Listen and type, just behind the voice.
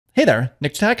Hey there,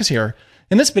 Nick Takas here.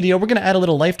 In this video, we're going to add a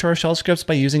little life to our shell scripts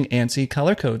by using ANSI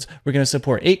color codes. We're going to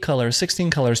support 8 colors, 16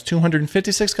 colors,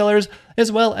 256 colors,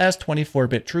 as well as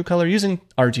 24-bit true color using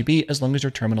RGB as long as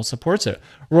your terminal supports it.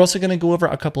 We're also going to go over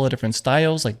a couple of different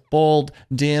styles like bold,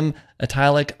 dim,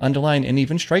 italic, underline, and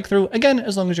even strike through, again,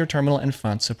 as long as your terminal and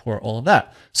font support all of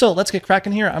that. So let's get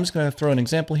cracking here. I'm just going to throw an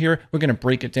example here. We're going to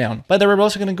break it down. By the way, we're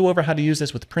also going to go over how to use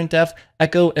this with printf,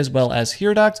 echo, as well as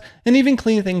heredocs, and even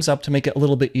clean things up to make it a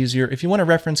little bit easier if you want to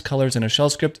reference colors in a shell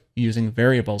script using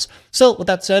variables. So with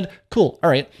that said, cool. All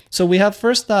right. So we have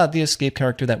first the escape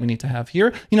character that we need to have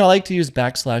here. I like to use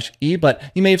 \E, but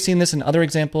you may have seen this in other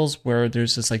examples where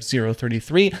there's this like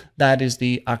 033. That is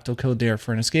the octal code there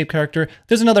for an escape character.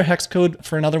 There's another hex code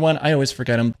for another one. I always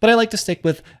forget them, but I like to stick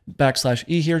with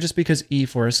 \E here just because E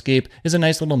for escape is a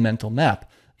nice little mental map.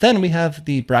 Then we have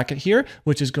the bracket here,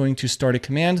 which is going to start a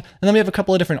command. And then we have a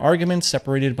couple of different arguments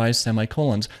separated by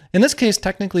semicolons. In this case,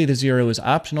 technically the 0 is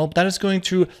optional, but that is going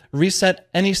to reset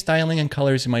any styling and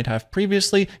colors you might have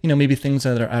previously, maybe things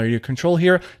that are out of your control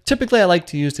here. Typically, I like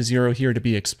to use the 0 here to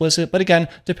be explicit, but again,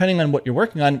 depending on what you're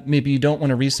working on, maybe you don't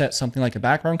want to reset something like a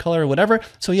background color or whatever.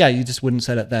 So yeah, you just wouldn't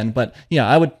set it then. But yeah,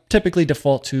 I would typically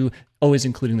default to always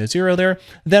including the 0 there.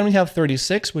 Then we have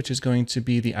 36, which is going to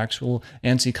be the actual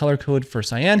ANSI color code for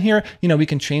cyan here. We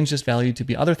can change this value to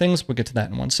be other things. We'll get to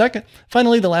that in 1 second.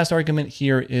 Finally, the last argument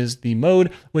here is the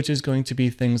mode, which is going to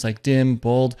be things like dim,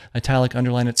 bold, italic,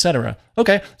 underline, etc.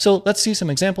 Okay, so let's see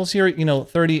some examples here.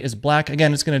 30 is black.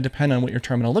 Again, it's going to depend on what your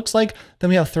terminal looks like.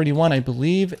 Then we have 31, I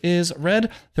believe, is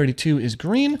red. 32 is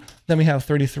green. Then we have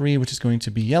 33, which is going to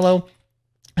be yellow.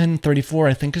 And 34,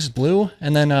 I think, is blue.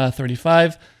 And then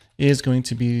 35 is going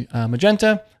to be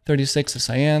magenta, 36 is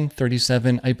cyan,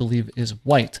 37 I believe is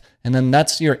white. And then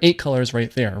that's your 8 colors right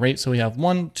there, right? So we have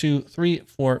 1, 2, 3,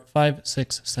 4, 5,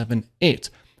 6, 7, 8.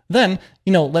 Then,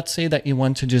 let's say that you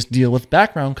want to just deal with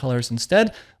background colors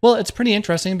instead. Well, it's pretty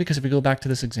interesting because if we go back to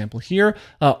this example here,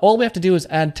 all we have to do is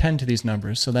add 10 to these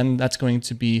numbers. So then that's going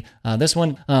to be this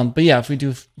one. But yeah, if we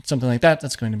do something like that,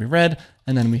 that's going to be red.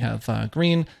 And then we have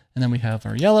green. And then we have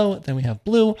our yellow, then we have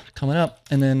blue coming up,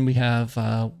 and then we have,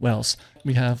 what else?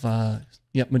 We have,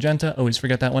 magenta, always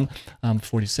forget that one.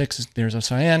 46, there's our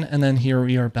cyan, and then here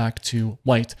we are back to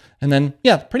white. And then,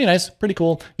 yeah, pretty nice, pretty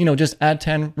cool. Just add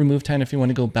 10, remove 10 if you want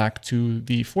to go back to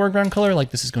the foreground color,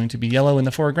 like this is going to be yellow in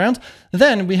the foreground.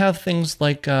 Then we have things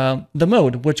like the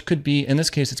mode, which could be, in this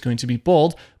case, it's going to be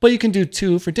bold, but you can do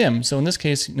 2 for dim. So in this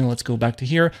case, let's go back to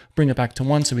here, bring it back to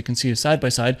 1 so we can see it side by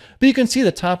side. But you can see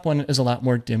the top one is a lot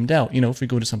more dimmed out. If we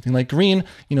go to something like green,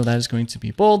 that is going to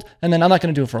be bold. And then I'm not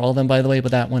going to do it for all of them, by the way,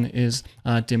 but that one is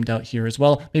dimmed out here as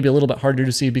well. Maybe a little bit harder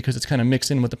to see because it's kind of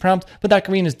mixed in with the prompt, but that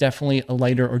green is definitely a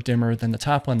lighter or dimmer than the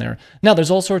top one there. Now,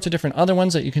 there's all sorts of different other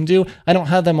ones that you can do. I don't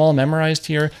have them all memorized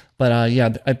here, but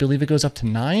yeah, I believe it goes up to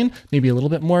 9, maybe a little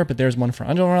bit more, but there's one for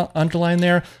underline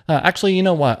there. Actually, you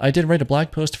know what? I did write a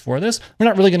blog post for this. We're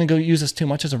not really going to go use this too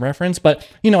much as a reference, but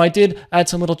I did add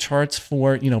some little charts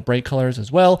for, bright colors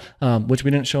as well, which we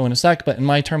didn't show in a sec, but in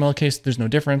my terminal case, there's no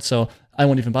difference. So I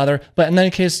won't even bother. But in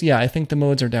any case, yeah, I think the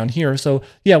modes are down here. So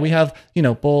yeah, we have,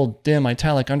 bold, dim,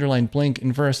 italic, underline, blink,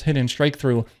 inverse, hidden, strike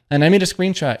through. And I made a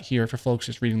screenshot here for folks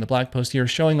just reading the blog post here,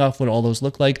 showing off what all those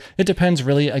look like. It depends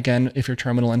really, again, if your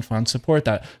terminal and font support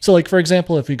that. So like, for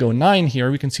example, if we go 9 here,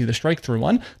 we can see the strike through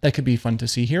one. That could be fun to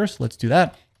see here. So let's do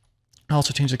that. I'll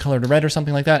also change the color to red or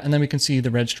something like that. And then we can see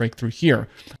the red strike through here.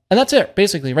 And that's it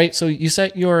basically, right? So you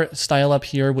set your style up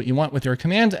here, what you want with your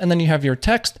command, and then you have your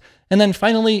text. And then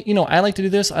finally, I like to do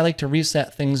this. I like to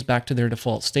reset things back to their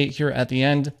default state here at the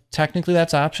end. Technically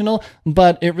that's optional,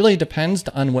 but it really depends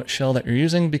on what shell that you're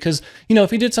using because,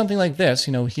 if you did something like this,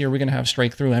 here we're going to have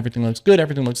strike through, everything looks good,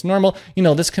 everything looks normal.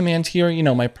 This command here,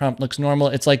 my prompt looks normal.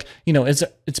 It's like,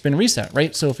 it's been reset,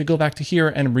 right? So if we go back to here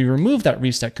and we remove that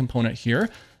reset component here,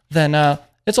 then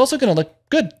it's also going to look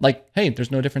good. Like, hey, there's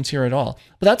no difference here at all.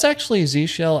 But that's actually Z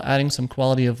Shell adding some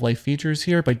quality of life features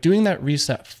here by doing that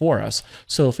reset for us.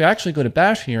 So if we actually go to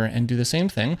bash here and do the same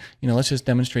thing, let's just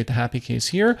demonstrate the happy case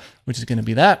here, which is going to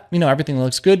be that, everything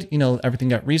looks good, everything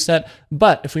got reset.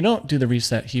 But if we don't do the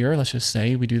reset here, let's just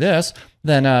say we do this,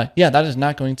 then yeah, that is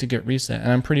not going to get reset.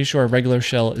 And I'm pretty sure a regular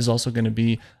shell is also going to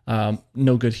be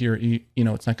no good here.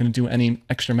 It's not going to do any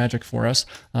extra magic for us.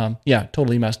 Yeah,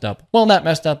 totally messed up. Well, not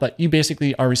messed up, but you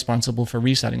basically are responsible for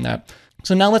resetting that.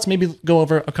 So now let's maybe go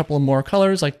over a couple of more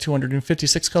colors, like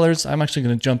 256 colors. I'm actually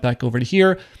going to jump back over to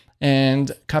here.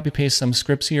 and copy paste some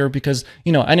scripts here because,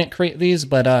 you know, I didn't create these,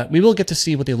 but we will get to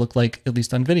see what they look like, at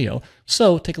least on video.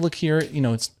 So take a look here, you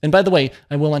know, and by the way,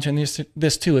 I will mention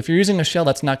this too. If you're using a shell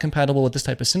that's not compatible with this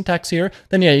type of syntax here,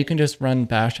 then yeah, you can just run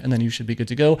bash and then you should be good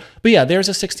to go. But yeah, there's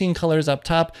a 16 colors up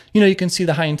top. You know, you can see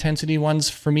the high intensity ones.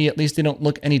 For me, at least, they don't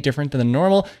look any different than the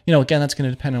normal. You know, again, that's going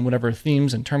to depend on whatever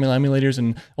themes and terminal emulators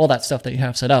and all that stuff that you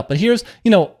have set up. But here's,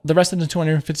 you know, the rest of the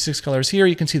 256 colors here.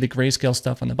 You can see the grayscale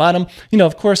stuff on the bottom. You know,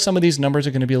 of course, some of these numbers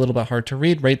are going to be a little bit hard to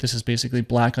read, right? This is basically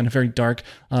black on a very dark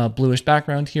bluish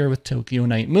background here with Tokyo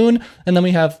Night Moon. And then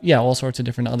we have, yeah, all sorts of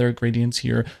different other gradients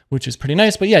here, which is pretty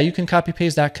nice. But yeah, you can copy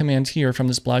paste that command here from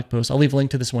this blog post. I'll leave a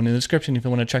link to this one in the description if you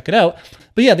want to check it out.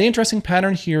 But yeah, the interesting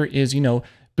pattern here is, you know,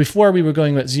 before we were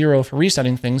going with 0 for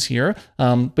resetting things here.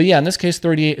 But yeah, in this case,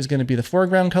 38 is going to be the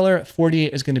foreground color.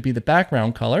 48 is going to be the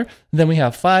background color. Then we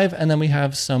have 5, and then we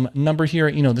have some number here.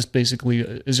 You know, this basically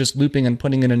is just looping and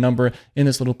putting in a number in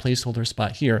this little placeholder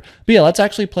spot here. But yeah, let's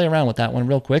actually play around with that one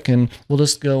real quick, and we'll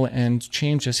just go and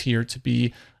change this here to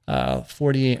be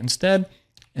 48 instead.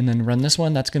 And then run this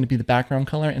one. That's going to be the background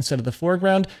color instead of the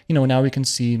foreground. You know, now we can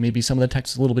see maybe some of the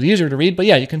text is a little bit easier to read, but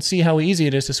yeah, you can see how easy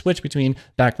it is to switch between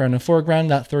background and foreground.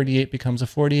 That 38 becomes a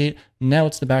 48. Now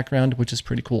it's the background, which is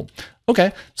pretty cool.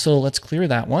 Okay, so let's clear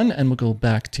that one and we'll go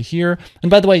back to here. And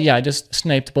by the way, yeah, I just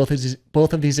sniped both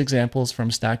of these examples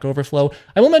from Stack Overflow.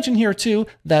 I will mention here too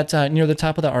that near the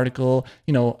top of the article,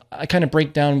 you know, I kind of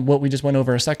break down what we just went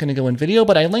over a second ago in video,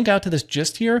 but I link out to this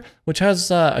gist here, which has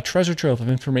a treasure trove of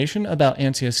information about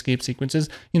ANSI escape sequences.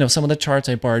 You know, some of the charts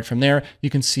I borrowed from there.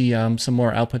 You can see some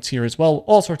more outputs here as well,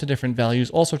 all sorts of different values,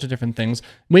 all sorts of different things,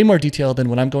 way more detailed than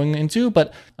what I'm going into,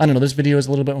 but I don't know, this video is a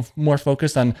little bit more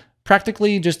focused on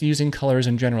practically just using colors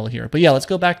in general here. But yeah, let's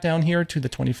go back down here to the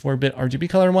 24-bit RGB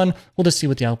color one. We'll just see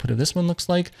what the output of this one looks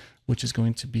like, which is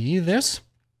going to be this.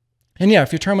 And yeah,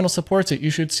 if your terminal supports it, you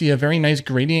should see a very nice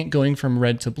gradient going from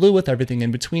red to blue with everything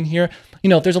in between here. You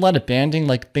know, if there's a lot of banding,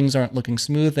 like things aren't looking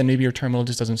smooth, then maybe your terminal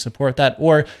just doesn't support that.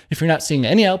 Or if you're not seeing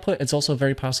any output, it's also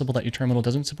very possible that your terminal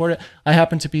doesn't support it. I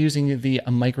happen to be using the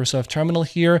Microsoft terminal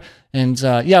here. And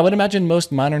yeah, I would imagine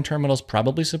most modern terminals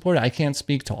probably support it. I can't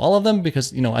speak to all of them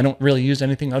because, you know, I don't really use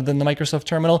anything other than the Microsoft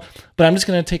terminal, but I'm just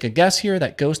going to take a guess here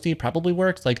that Ghosty probably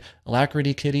works, like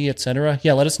Alacrity Kitty, etc.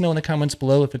 Yeah, let us know in the comments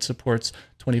below if it supports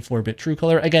 24-bit true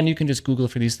color. Again, you can just Google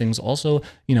for these things also,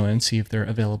 you know, and see if they're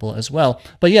available as well.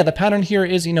 But yeah, the pattern here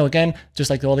is, you know, again, just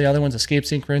like all the other ones, escape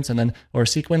sequence and then, or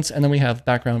sequence, and then we have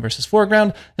background versus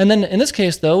foreground. And then in this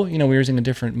case though, you know, we're using a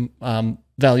different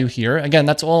value here. Again,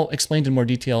 that's all explained in more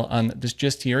detail on this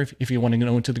gist here if you want to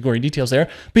go into the gory details there.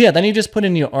 But yeah, then you just put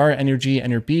in your R and your G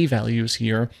and your B values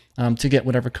here to get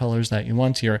whatever colors that you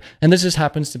want here. And this just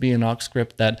happens to be an aux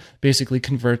script that basically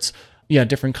converts, yeah,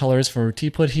 different colors for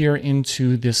tput here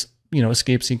into this, you know,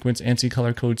 escape sequence ANSI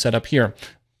color code setup here.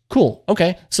 Cool.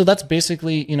 Okay. So that's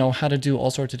basically, you know, how to do all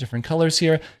sorts of different colors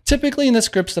here. Typically in the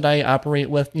scripts that I operate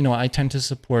with, you know, I tend to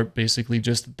support basically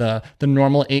just the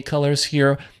normal 8 colors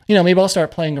here. You know, maybe I'll start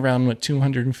playing around with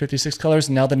 256 colors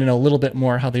now that I know a little bit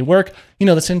more how they work. You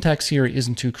know, the syntax here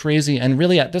isn't too crazy. And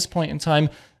really at this point in time,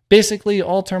 basically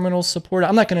all terminals support.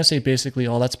 I'm not going to say basically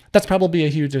all. That's probably a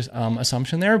huge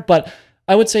assumption there, but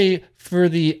I would say for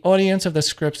the audience of the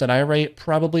scripts that I write,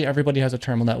 probably everybody has a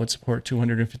terminal that would support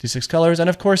 256 colors. And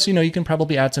of course, you know, you can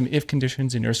probably add some if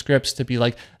conditions in your scripts to be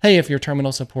like, hey, if your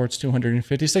terminal supports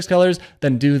 256 colors,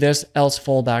 then do this, else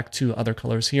fall back to other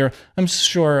colors here. I'm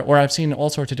sure, or I've seen all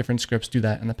sorts of different scripts do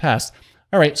that in the past.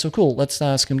 All right, so cool. Let's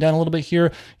skim down a little bit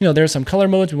here. You know, there's some color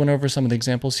modes. We went over some of the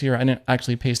examples here. I didn't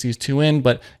actually paste these two in,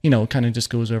 but, you know, it kind of just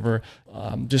goes over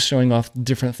just showing off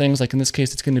different things. Like in this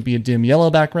case, it's going to be a dim yellow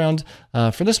background.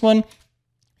 For this one,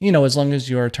 you know, as long as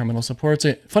your terminal supports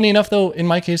it. Funny enough, though, in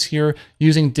my case here,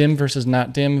 using dim versus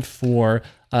not dim for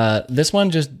this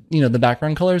one, just, you know, the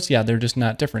background colors, yeah, they're just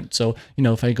not different. So, you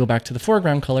know, if I go back to the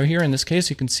foreground color here, in this case,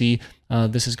 you can see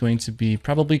this is going to be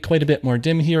probably quite a bit more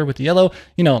dim here with the yellow.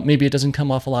 You know, maybe it doesn't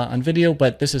come off a lot on video,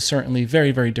 but this is certainly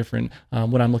very, very different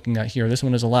what I'm looking at here. This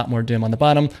one is a lot more dim on the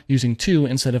bottom, using 2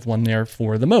 instead of 1 there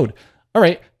for the mode. All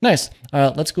right, nice.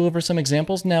 Let's go over some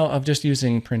examples now of just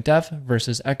using printf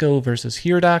versus echo versus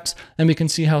heredocs, and we can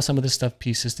see how some of this stuff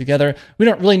pieces together. We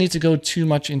don't really need to go too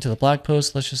much into the blog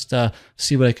post. Let's just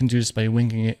see what I can do just by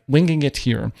winging it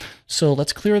here. So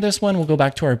let's clear this one. We'll go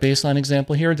back to our baseline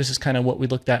example here. This is kind of what we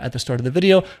looked at the start of the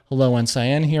video. Hello on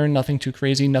cyan here, nothing too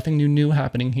crazy, nothing new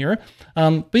happening here.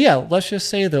 But yeah, let's just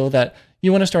say though that,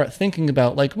 you want to start thinking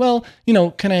about like, well,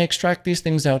 can I extract these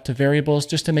things out to variables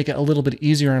just to make it a little bit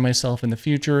easier on myself in the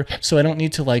future, so I don't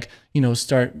need to like,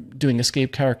 start doing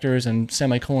escape characters and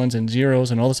semicolons and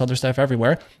zeros and all this other stuff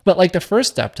everywhere. But like the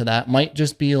first step to that might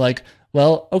just be like,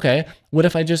 well, okay, what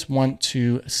if I just want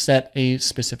to set a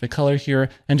specific color here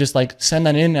and just like send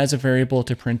that in as a variable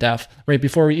to printf, right?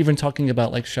 Before we're even talking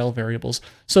about like shell variables.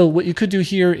 So what you could do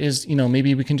here is,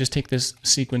 maybe we can just take this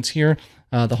sequence here,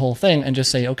 the whole thing, and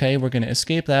just say, okay, we're going to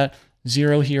escape that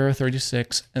 0 here,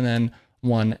 36, and then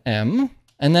 1M.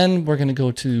 And then we're going to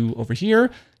go to over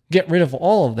here, get rid of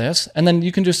all of this. And then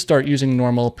you can just start using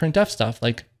normal printf stuff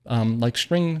like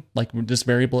string, like this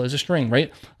variable is a string,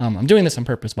 right? I'm doing this on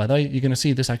purpose, by the way. You're going to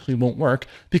see this actually won't work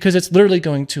because it's literally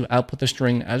going to output the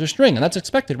string as a string, and that's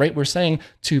expected, right? We're saying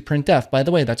to printf, by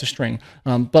the way, that's a string.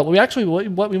 But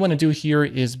what we want to do here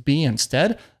is B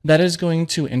instead. That is going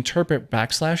to interpret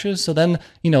backslashes. So then,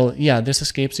 this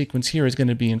escape sequence here is going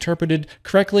to be interpreted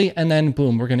correctly, and then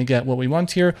boom, we're going to get what we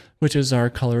want here, which is our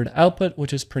colored output,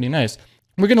 which is pretty nice.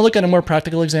 We're going to look at a more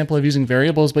practical example of using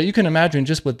variables, but you can imagine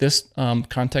just with this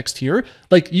context here,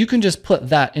 like you can just put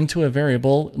that into a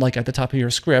variable like at the top of your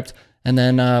script, and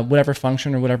then whatever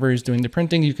function or whatever is doing the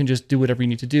printing, you can just do whatever you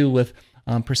need to do with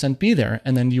 %b there,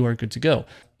 and then you are good to go.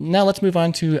 Now let's move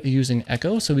on to using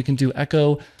echo. So we can do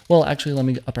echo. Well, actually, let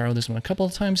me up arrow this one a couple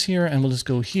of times here, and we'll just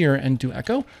go here and do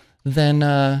echo. Then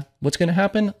what's going to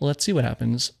happen? Let's see what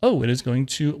happens. Oh, it is going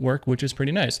to work, which is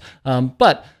pretty nice.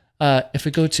 If we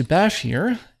go to bash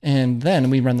here and then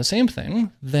we run the same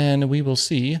thing, then we will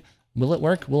see, will it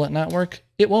work? Will it not work?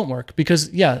 It won't work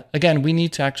because, yeah, again, we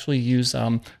need to actually use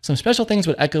some special things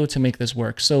with echo to make this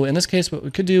work. So in this case, what we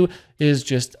could do is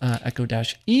just echo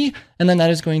 -E, and then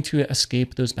that is going to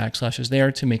escape those backslashes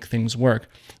there to make things work.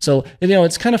 So,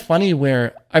 it's kind of funny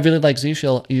where I really like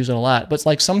ZShell, use it a lot, but it's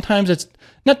like sometimes it's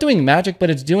not doing magic, but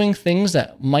it's doing things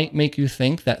that might make you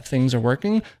think that things are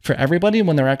working for everybody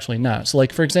when they're actually not. So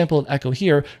like, for example, echo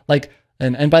here, like,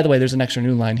 and by the way, there's an extra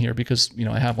new line here because,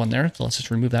 I have one there. So let's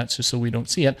just remove that just so we don't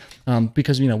see it.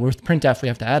 Because, with printf, we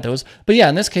have to add those. But yeah,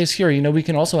 in this case here, we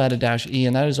can also add a -E,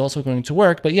 and that is also going to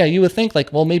work. But yeah, you would think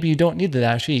like, well, maybe you don't need the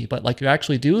 -E, but like you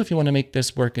actually do if you want to make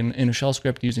this work in a shell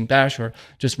script using bash or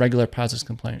just regular process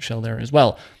compliant shell there as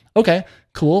well. Okay,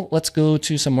 cool. Let's go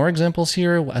to some more examples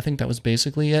here. I think that was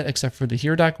basically it, except for the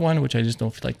heredoc one, which I just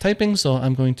don't feel like typing. So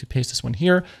I'm going to paste this one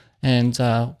here, and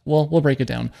we'll break it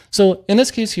down. So in this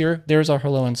case here, there's our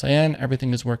hello and cyan.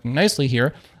 Everything is working nicely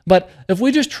here. But if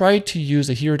we just try to use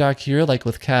a heredoc here, like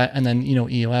with cat and then,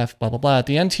 EOF, blah, blah, blah at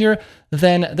the end here,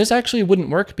 then this actually wouldn't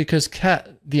work because cat,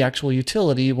 the actual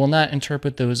utility, will not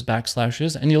interpret those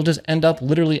backslashes, and you'll just end up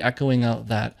literally echoing out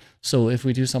that. So if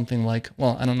we do something like,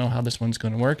 well, I don't know how this one's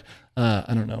going to work.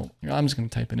 I don't know. I'm just going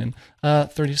to type it in.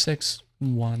 36,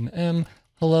 1M.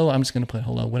 Hello, I'm just going to put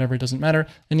hello, whatever, it doesn't matter.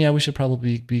 And yeah, we should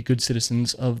probably be good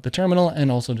citizens of the terminal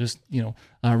and also just,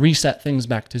 reset things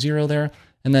back to 0 there.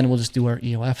 And then we'll just do our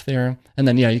EOF there. And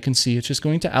then, yeah, you can see it's just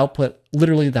going to output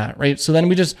literally that, right? So then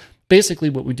we just,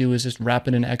 basically what we do is just wrap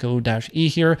it in echo -E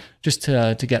here just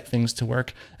to get things to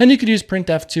work. And you could use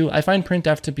printf too. I find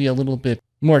printf to be a little bit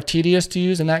more tedious to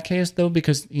use in that case though,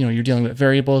 because, you're dealing with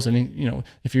variables and,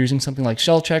 if you're using something like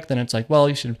shell check, then it's like, well,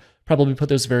 you should probably put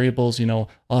those variables,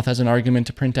 off as an argument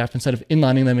to printf instead of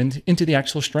inlining them into the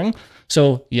actual string.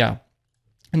 So yeah,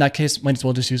 in that case, might as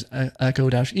well just use echo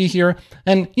 -E here.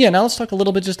 And yeah, now let's talk a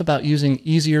little bit just about using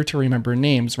easier to remember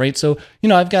names, right? So,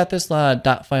 I've got this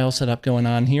dot file setup going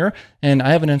on here, and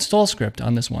I have an install script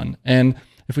on this one. And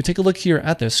if we take a look here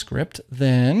at this script,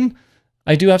 then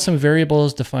I do have some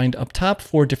variables defined up top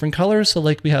for different colors. So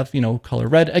like we have, color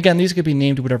red. Again, these could be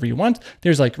named whatever you want.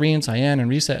 There's like green, cyan, and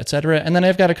reset, etc. And then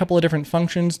I've got a couple of different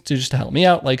functions to help me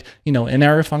out, like, an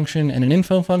error function and an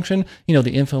info function.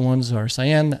 The info ones are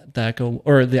cyan,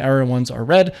 the error ones are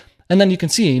red. And then you can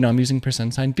see, I'm using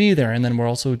 %b there. And then we're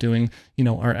also doing,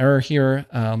 our error here.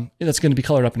 That's going to be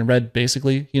colored up in red,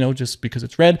 basically, just because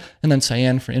it's red. And then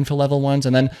cyan for info level ones.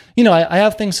 And then, I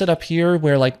have things set up here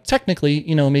where like technically,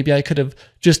 maybe I could have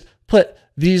just put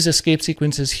these escape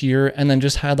sequences here and then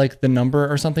just had like the number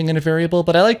or something in a variable.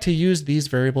 But I like to use these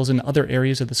variables in other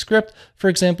areas of the script. For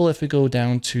example, if we go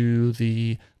down to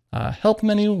the help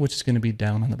menu, which is going to be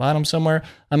down on the bottom somewhere.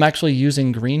 I'm actually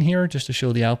using green here just to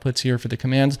show the outputs here for the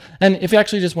commands. And if you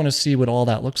actually just want to see what all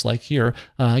that looks like here,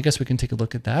 I guess we can take a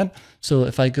look at that. So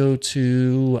if I go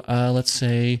to, let's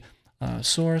say,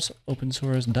 source, open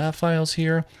source, dotfiles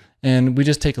here, and we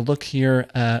just take a look here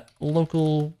at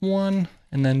local one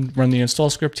and then run the install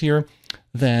script here,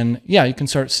 then yeah, you can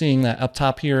start seeing that up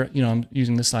top here, I'm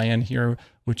using the cyan here,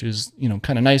 which is,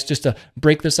 kind of nice just to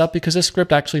break this up because this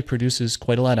script actually produces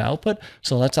quite a lot of output.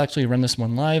 So let's actually run this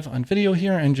one live on video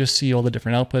here and just see all the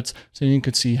different outputs so you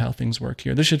could see how things work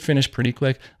here. This should finish pretty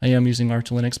quick. I am using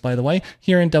Arch Linux, by the way,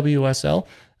 here in WSL.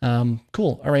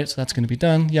 Cool. All right, so that's going to be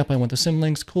done. Yep, I want the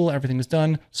symlinks. Cool, everything is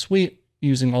done. Sweet.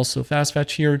 Using also fast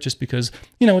fetch here just because,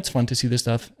 it's fun to see this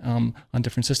stuff on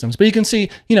different systems. But you can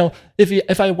see,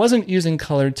 if I wasn't using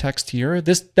colored text here,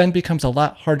 this then becomes a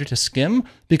lot harder to skim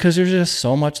because there's just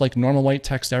so much like normal white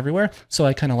text everywhere. So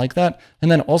I kind of like that. And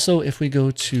then also if we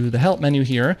go to the help menu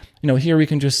here, here we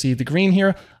can just see the green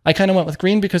here. I kind of went with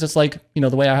green because it's like,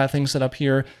 the way I have things set up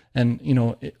here and,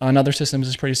 on other systems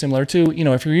is pretty similar too.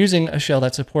 If you're using a shell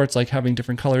that supports like having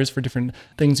different colors for different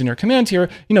things in your command here,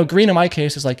 green in my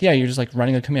case is like, yeah, you're just like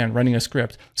running a command, running a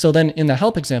script. So then in the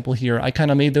help example here, I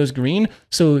kind of made those green.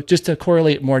 So just to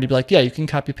correlate more to be like, yeah, you can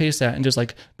copy paste that and just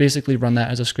like basically run that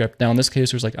as a script. Now in this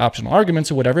case, there's like optional arguments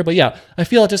or whatever, but yeah, I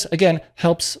feel it just, again,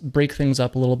 helps break things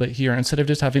up a little bit here instead of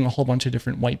just having a whole bunch of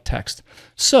different white text.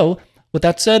 So with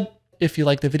that said, if you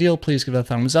like the video, please give it a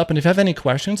thumbs up. And if you have any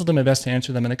questions, I'll do my best to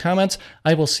answer them in the comments.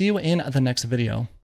 I will see you in the next video.